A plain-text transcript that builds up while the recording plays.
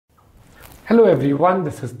Hello everyone,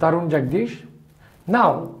 this is Tarun Jagdish.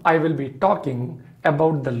 Now I will be talking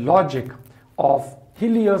about the logic of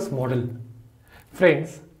Hilliers model.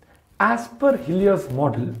 Friends, as per Hilliers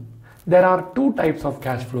model, there are two types of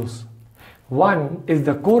cash flows. One is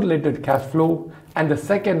the correlated cash flow and the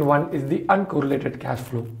second one is the uncorrelated cash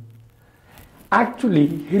flow. Actually,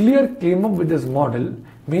 Hillier came up with this model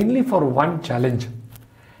mainly for one challenge.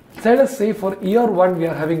 Let us say for year 1 we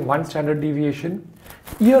are having one standard deviation,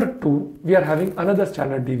 year 2 we are having another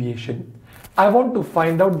standard deviation. I want to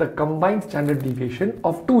find out the combined standard deviation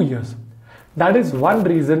of 2 years. That is one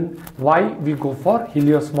reason why we go for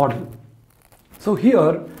Hilliers model. So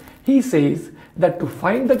here he says that to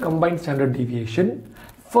find the combined standard deviation,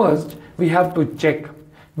 first we have to check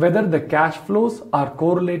whether the cash flows are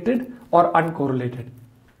correlated or uncorrelated.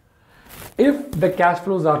 If the cash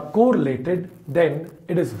flows are correlated, then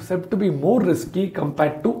it is said to be more risky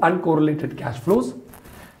compared to uncorrelated cash flows.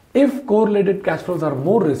 If correlated cash flows are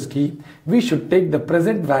more risky, we should take the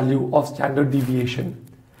present value of standard deviation.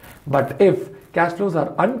 But if cash flows are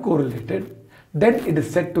uncorrelated, then it is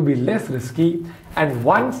said to be less risky, and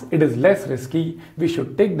once it is less risky, we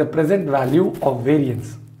should take the present value of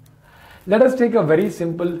variance. Let us take a very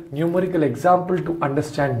simple numerical example to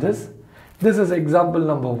understand this. This is example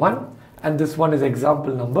number 1 and this one is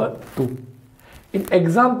example number 2. In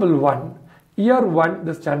example 1, year 1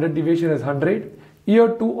 the standard deviation is 100, year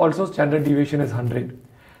 2 also standard deviation is 100.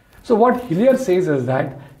 So what Hillier says is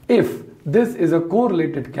that if this is a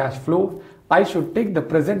correlated cash flow, I should take the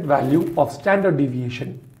present value of standard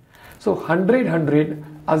deviation. So 100,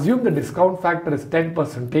 assume the discount factor is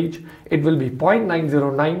 10%, it will be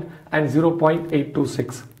 0.909 and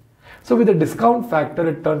 0.826. So with the discount factor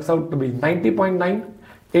it turns out to be 90.9,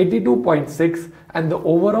 82.6 and the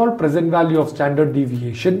overall present value of standard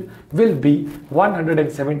deviation will be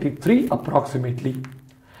 173 approximately.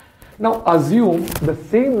 Now assume the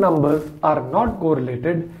same numbers are not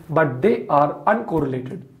correlated but they are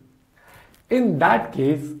uncorrelated. In that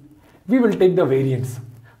case, we will take the variance.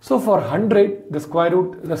 So for 100, the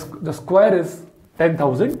square is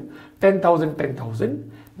 10,000, 10,000,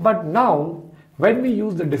 10,000. But now, when we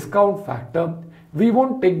use the discount factor, we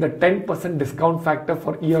won't take the 10% discount factor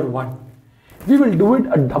for year 1. We will do it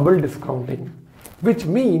a double discounting, which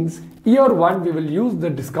means year 1 we will use the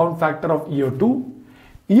discount factor of year 2.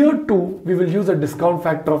 Year 2 we will use a discount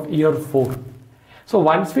factor of year 4. So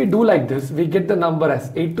once we do like this, we get the number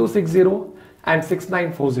as 8260 and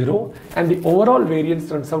 6940 and the overall variance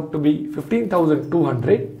turns out to be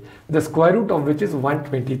 15,200, the square root of which is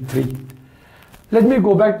 123. Let me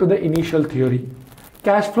go back to the initial theory.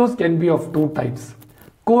 Cash flows can be of two types,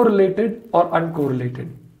 correlated or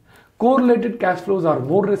uncorrelated. Correlated cash flows are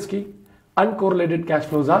more risky, uncorrelated cash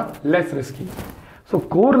flows are less risky. So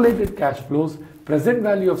correlated cash flows, present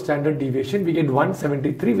value of standard deviation, we get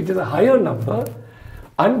 173, which is a higher number.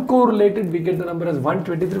 Uncorrelated, we get the number as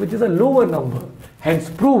 123, which is a lower number. Hence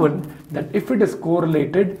proven that if it is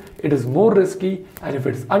correlated, it is more risky, and if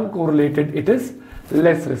it is uncorrelated, it is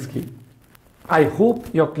less risky. I hope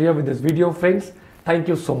you're clear with this video, friends. Thank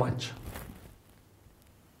you so much.